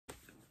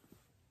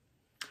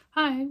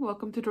Hi,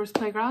 welcome to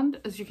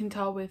dorsplayground. As you can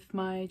tell with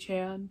my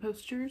Jaehyun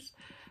posters,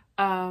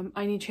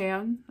 I need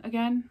Jaehyun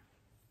again.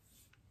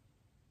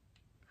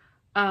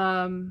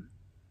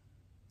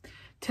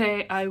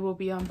 Today I will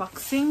be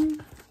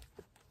unboxing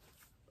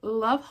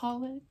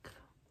Loveholic.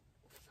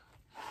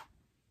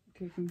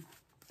 Okay,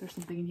 there's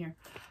something in here.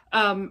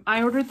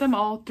 I ordered them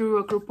all through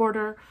a group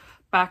order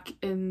back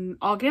in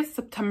August,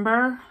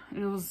 September,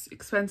 and it was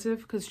expensive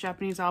because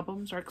Japanese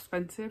albums are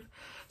expensive.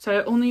 So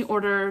I only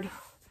ordered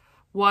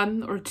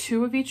 1 or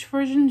 2 of each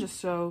version just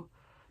so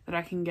that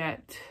I can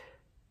get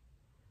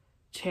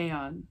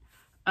Jaehyun.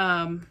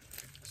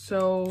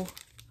 So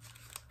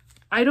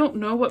I don't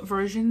know what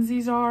versions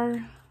these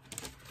are,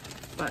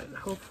 but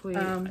hopefully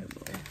I will.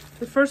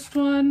 The first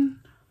one,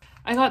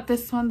 I got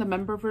this one, the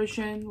member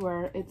version,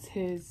 where it's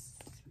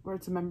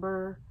a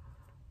member.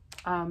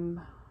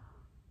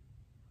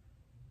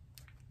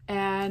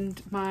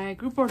 And my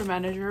group order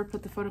manager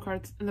put the photo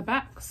cards in the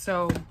back,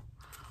 so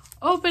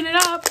open it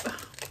up.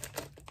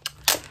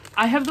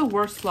 I have the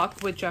worst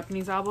luck with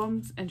Japanese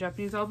albums, and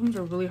Japanese albums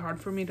are really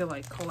hard for me to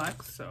like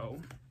collect, so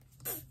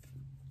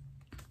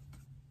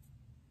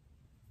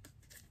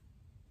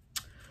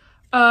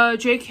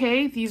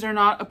JK, these are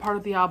not a part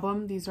of the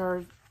album. These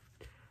are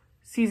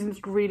season's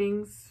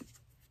greetings,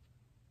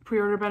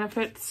 pre-order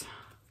benefits,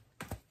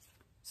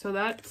 so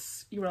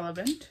that's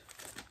irrelevant.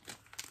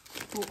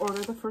 We'll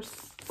open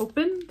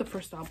the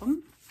first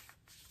album,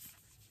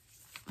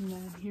 and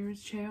then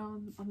here's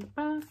Jaehyun on the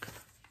back.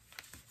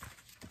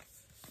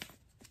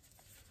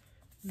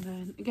 And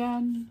then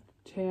again,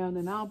 Jaehyun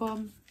an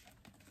album.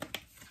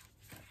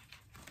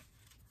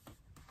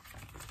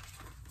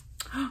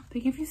 They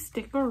give you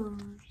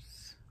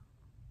stickers.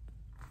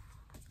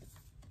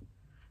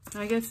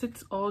 I guess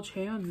it's all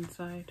Jaehyun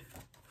inside.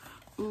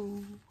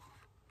 Ooh.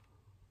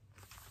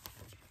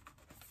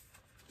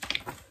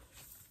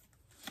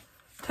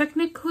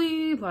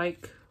 Technically,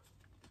 like,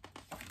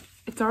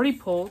 it's already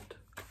pulled.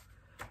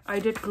 I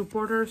did group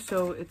order,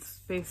 so it's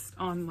based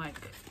on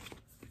like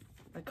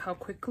how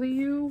quickly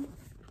you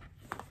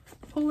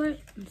pull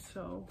it, and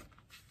so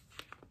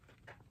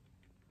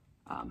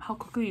how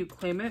quickly you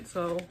claim it,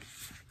 so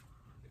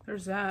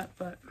there's that.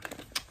 But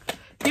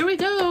here we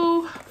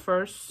go.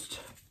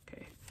 First,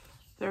 okay,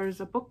 there's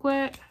a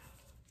booklet.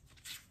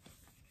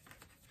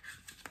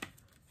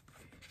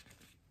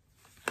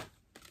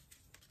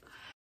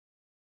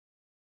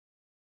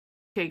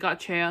 Okay, got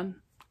Jaehyun.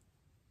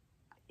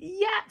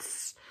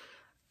 Yes!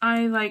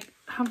 I like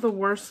have the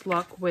worst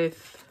luck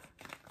with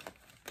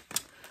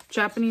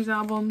Japanese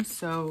albums,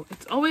 so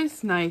it's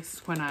always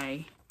nice when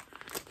I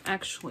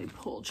actually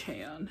pull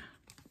Jaehyun.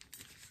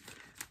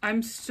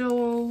 I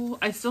still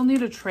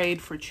need a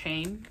trade for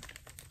Chain.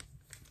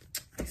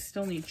 I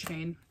still need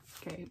Chain.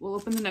 Okay, we'll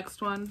open the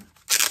next one.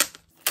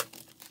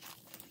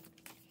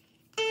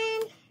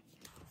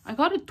 I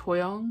got a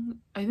Toyoung.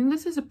 I think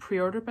this is a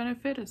pre-order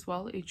benefit as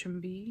well,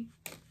 HMB.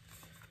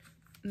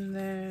 And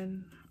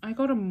then I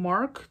got a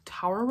Mark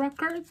Tower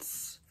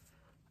Records.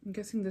 I'm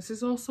guessing this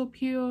is also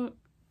POB.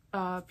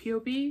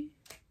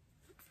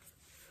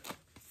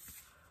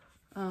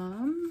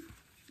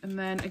 And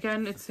then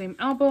again, it's same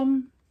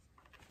album.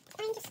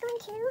 I'm just going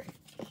to.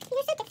 These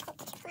are so difficult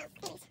to pull out.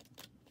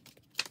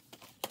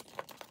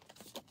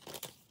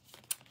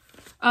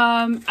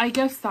 Anyways. I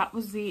guess that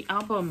was the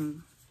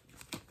album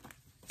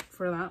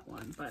for that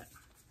one, but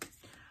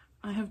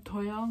I have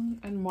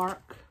Toyoung and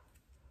Mark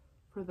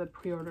for the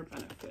pre-order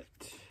benefit.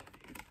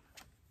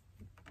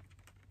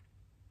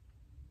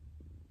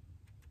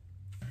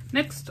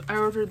 Next, I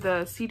ordered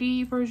the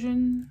CD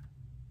version.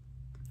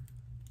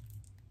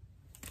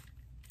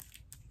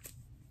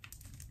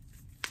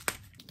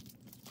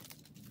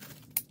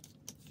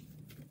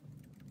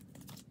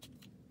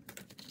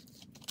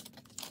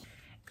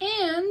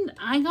 And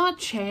I got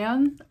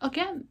Jaehyun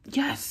again.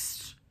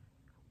 Yes!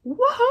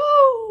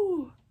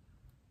 Woohoo!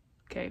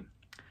 Okay,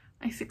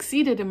 I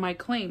succeeded in my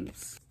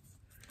claims.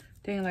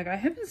 Dang, like I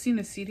haven't seen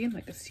a CD in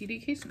like a CD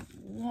case in a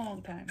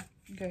long time.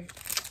 Okay.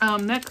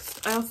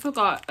 Next, I also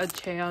got a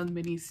Jaehyun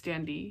mini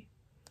standee.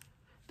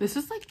 This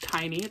is like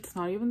tiny. It's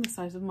not even the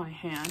size of my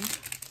hand.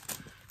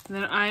 And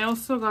then I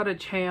also got a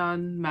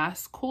Jaehyun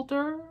mask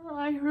holder.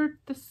 I heard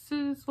this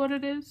is what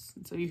it is.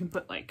 And so you can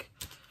put like,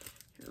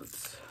 here,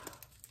 let's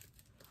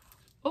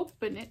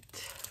open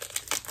it.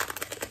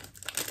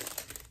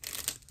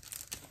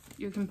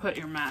 You can put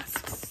your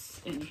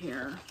masks in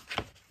here,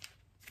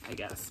 I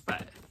guess,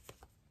 but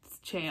it's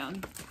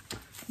Jaehyun.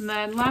 And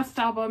then last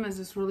album is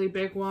this really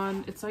big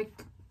one. It's like,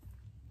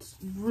 it's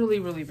really,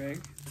 really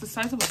big. It's the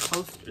size of a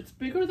poster. It's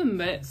bigger than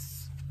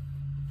this.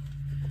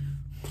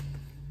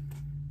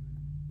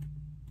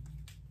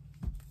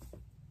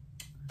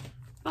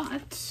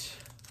 But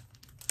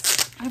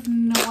I have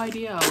no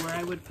idea where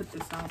I would put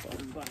this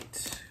album,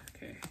 but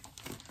okay.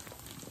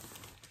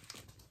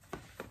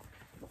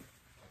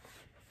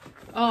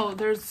 Oh,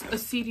 there's a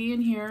CD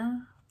in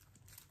here.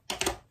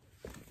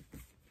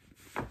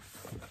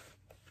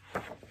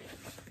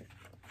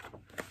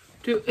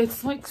 Dude,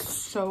 it's like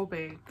so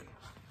big.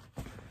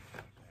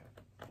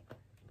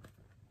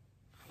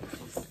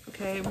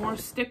 Okay, more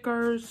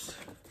stickers.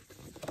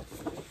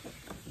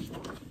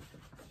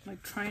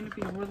 Like trying to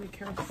be really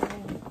careful.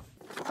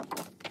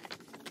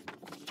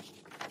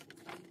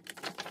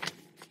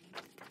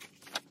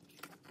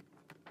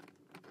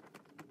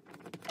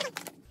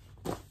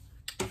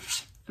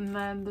 And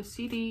then the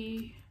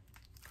CD.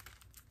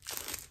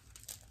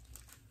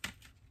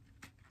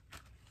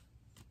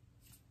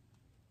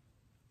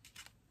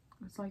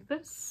 It's like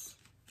this.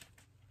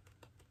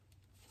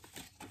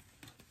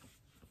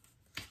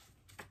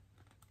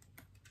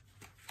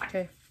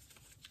 Okay.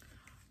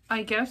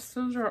 I guess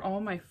those are all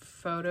my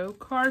photo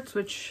cards,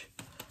 which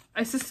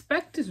I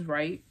suspect is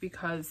right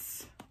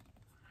because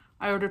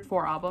I ordered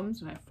 4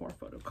 albums and I have 4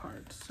 photo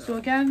cards. So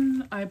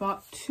again, I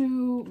bought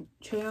 2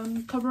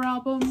 Jaehyun cover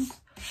albums.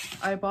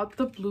 I bought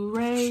the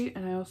Blu-ray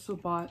and I also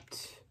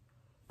bought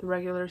the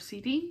regular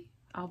CD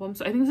album.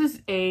 So I think this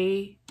is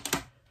A,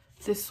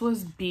 this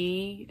was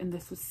B, and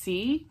this was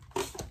C.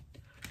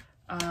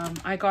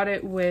 I got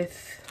it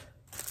with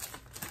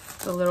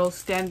the little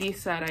standee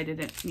set. I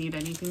didn't need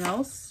anything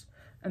else.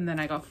 And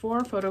then I got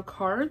 4 photo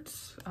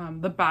cards.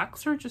 The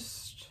backs are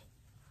just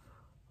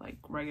like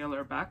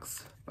regular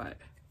backs, but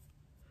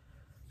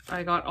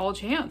I got all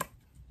Jaehyun.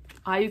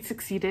 I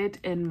succeeded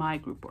in my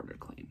group order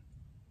claim.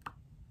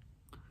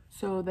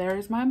 So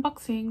there's my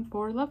unboxing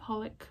for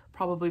Loveholic.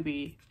 Probably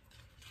be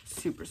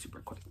super,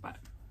 super quick, but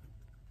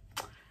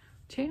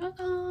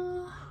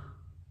Jaehyun.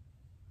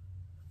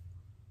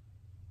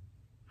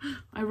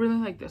 I really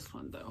like this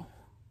one though.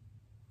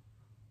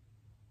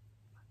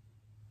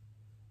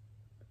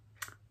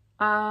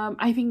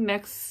 I think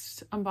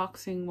next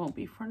unboxing won't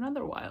be for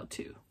another while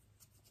too.